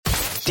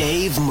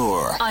Dave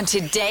Moore on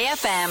Today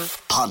FM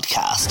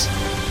podcast.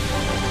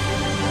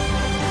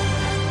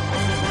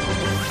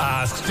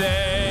 Ask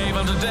Dave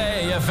on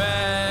Today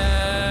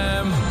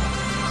FM.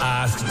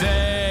 Ask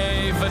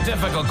Dave a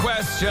difficult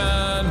question.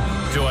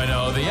 Do I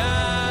know the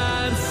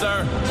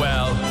answer?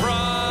 Well,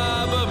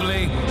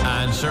 probably.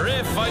 And sure,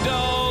 if I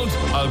don't,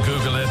 I'll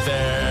Google it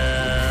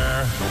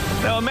there.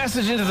 Now, a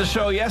message into the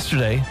show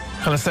yesterday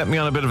kind of sent me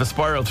on a bit of a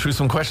spiral through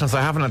some questions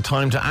I haven't had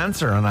time to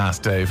answer on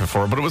Ask Dave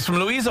before. But it was from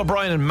Louise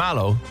O'Brien in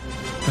Mallow,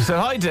 who said,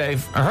 "Hi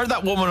Dave, I heard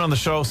that woman on the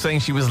show saying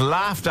she was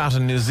laughed at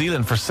in New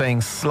Zealand for saying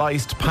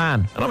sliced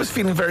pan. And I was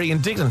feeling very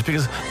indignant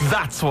because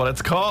that's what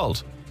it's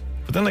called.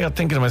 But then I got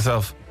thinking to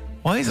myself,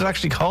 why is it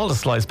actually called a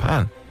sliced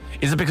pan?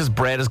 Is it because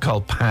bread is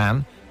called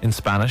pan in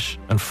Spanish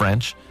and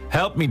French?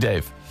 Help me,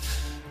 Dave."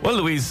 Well,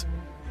 Louise,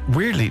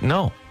 weirdly,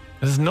 no.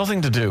 It has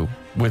nothing to do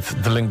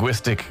with the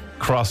linguistic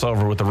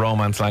crossover with the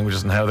Romance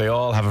languages and how they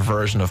all have a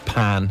version of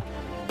pan,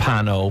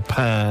 pano,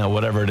 pan,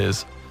 whatever it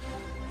is.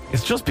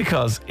 It's just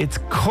because it's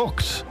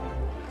cooked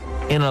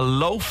in a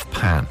loaf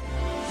pan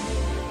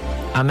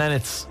and then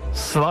it's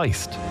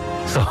sliced.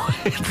 So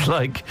it's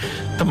like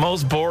the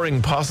most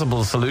boring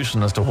possible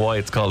solution as to why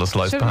it's called a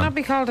sliced pan. Should it not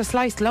be called a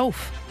sliced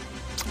loaf?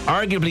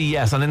 Arguably,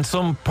 yes. And in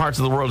some parts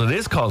of the world, it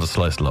is called a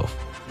sliced loaf.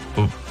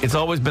 But it's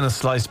always been a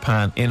sliced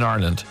pan in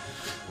Ireland.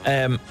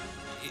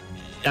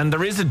 And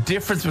there is a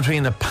difference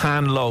between a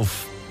pan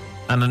loaf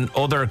and an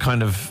other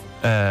kind of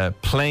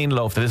plain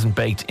loaf that isn't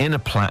baked in a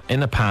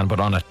pan but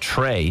on a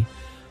tray,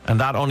 and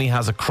that only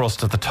has a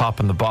crust at the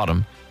top and the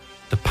bottom.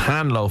 The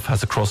pan loaf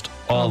has a crust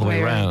all the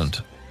way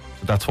around.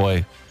 That's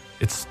why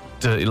it's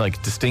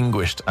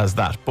distinguished as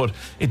that. But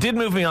it did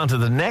move me on to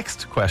the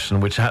next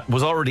question, which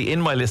was already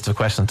in my list of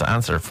questions to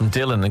answer, from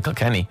Dylan in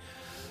Kilkenny,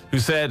 who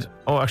said,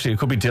 it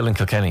could be Dylan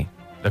Kilkenny.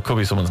 That could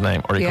be someone's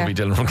name, or it could be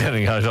Dylan from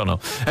Kilkenny. I don't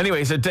know. Anyway,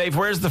 he said, "Dave,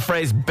 where's the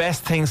phrase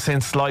best thing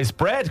since sliced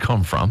bread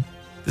come from?"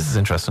 This is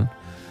interesting.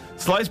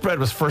 Sliced bread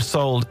was first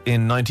sold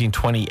in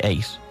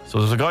 1928. So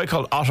there's a guy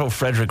called Otto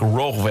Frederick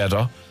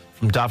Rohwedder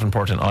from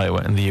Davenport in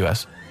Iowa in the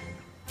US.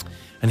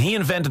 And he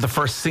invented the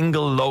first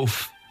single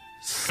loaf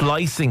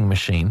slicing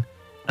machine,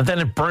 and then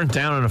it burnt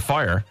down in a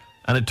fire.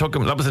 And it took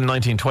him, that was in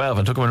 1912,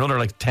 and it took him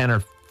another 10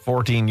 or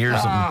 14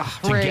 years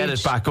to get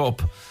it back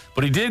up.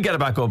 But he did get it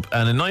back up,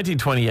 and in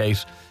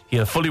 1928, he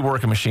had a fully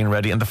working machine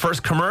ready. And the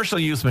first commercial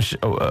use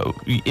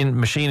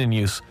machine in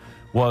use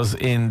was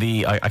in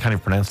the, I can't even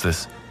pronounce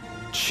this,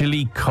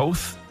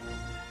 Chillicothe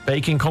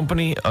Baking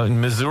Company in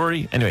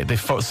Missouri. Anyway, they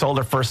sold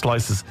their first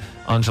slices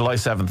on July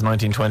 7th,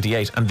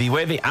 1928. And the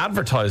way they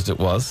advertised it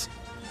was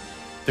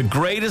the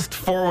greatest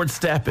forward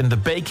step in the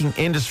baking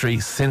industry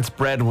since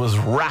bread was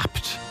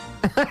wrapped.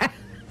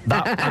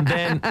 And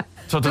then,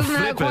 so to doesn't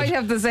that quite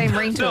have the same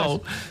ring to it?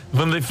 No,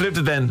 when they flipped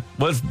it, then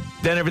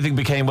everything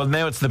became,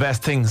 now it's the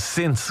best thing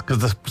since, because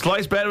the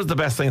sliced bread was the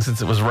best thing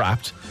since it was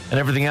wrapped, and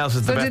everything else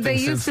is the best thing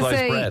since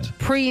sliced bread.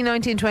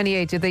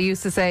 Pre-1928, did they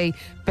used to say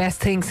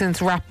best thing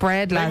since wrapped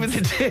bread, lads?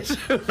 Maybe they did.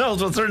 Who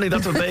knows? Well, certainly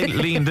that's what they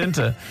leaned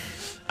into.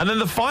 And then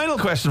the final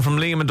question from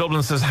Liam in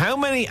Dublin says, "How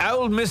many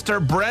old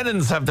Mr.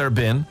 Brennans have there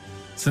been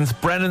since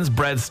Brennan's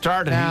Bread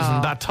started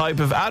using that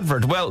type of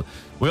advert?" Well,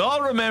 we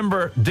all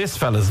remember this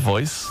fella's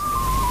voice.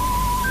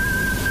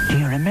 Do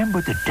you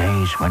remember the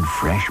days when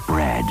fresh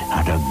bread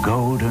had a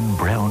golden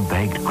brown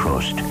baked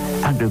crust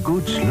and a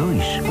good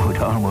slice would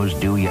almost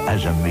do you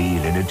as a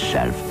meal in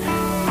itself?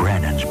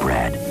 Brennan's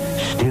Bread,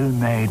 still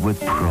made with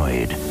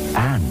pride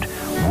and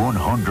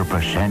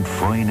 100%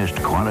 finest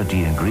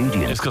quality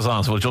ingredients. This goes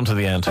on, so we'll jump to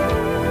the end.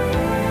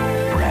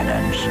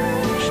 Brennan's,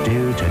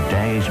 still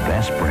today's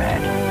best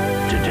bread,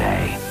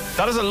 today.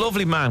 That is a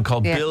lovely man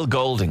called Bill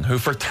Golding, who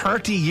for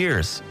 30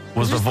 years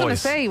was the voice. I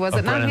was just going to say, was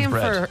it not him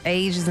bread. for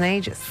ages and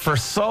ages? For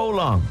so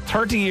long,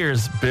 30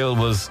 years, Bill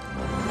was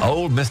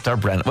old Mr.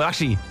 Brennan. Well,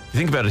 actually, if you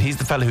think about it, he's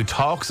the fella who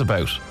talks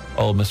about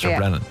old Mr.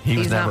 Brennan. He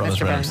was never old Mr.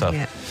 Brennan himself.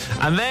 Yeah.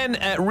 And then,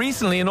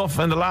 recently enough,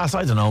 in the last,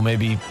 I don't know,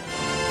 maybe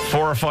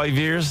 4 or 5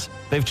 years,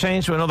 they've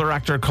changed to another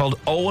actor called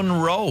Owen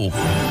Rowe.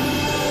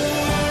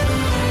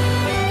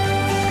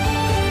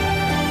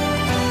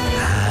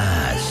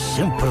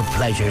 Simple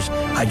pleasures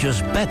are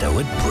just better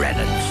with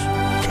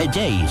Brennan's.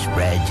 Today's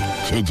bread,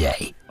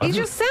 today. He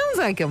just sounds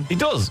like him. He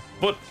does,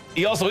 but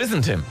he also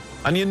isn't him.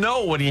 And you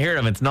know when you hear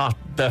him, it's not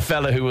the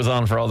fella who was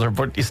on for other,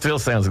 but he still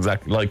sounds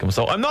exactly like him.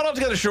 So I'm not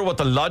altogether sure what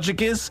the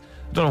logic is.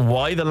 I don't know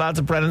why the lads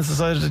at Brennan's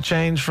decided to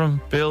change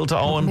from Bill to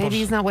Owen. Maybe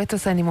he's not with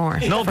us anymore.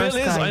 No, Bill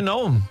is. I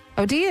know him.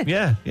 Oh, do you?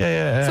 Yeah.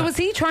 So was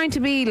he trying to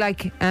be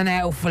like an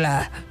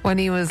outfella when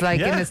he was in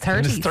his 30s?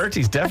 In his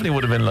 30s, definitely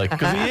would have been like,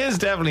 because he is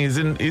definitely,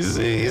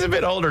 he's a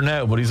bit older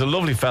now, but he's a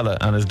lovely fella,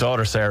 and his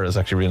daughter Sarah is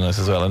actually really nice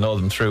as well. I know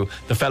them through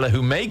the fella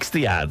who makes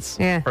the ads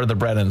for the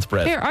Brennan's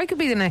Bread. Here, I could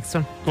be the next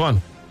one. Go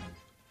on.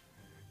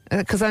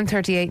 Because I'm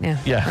 38 now.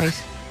 Yeah.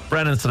 Right.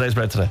 Brennan's Today's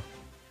Bread Today.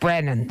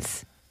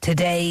 Brennan's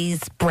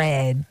Today's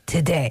Bread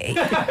Today.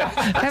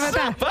 How about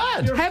that?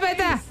 Bad. How about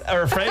that?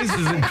 Our phrase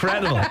is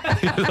incredible.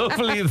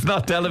 Hopefully it's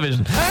not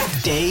television.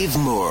 Dave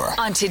Moore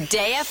on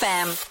Today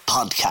FM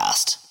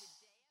podcast.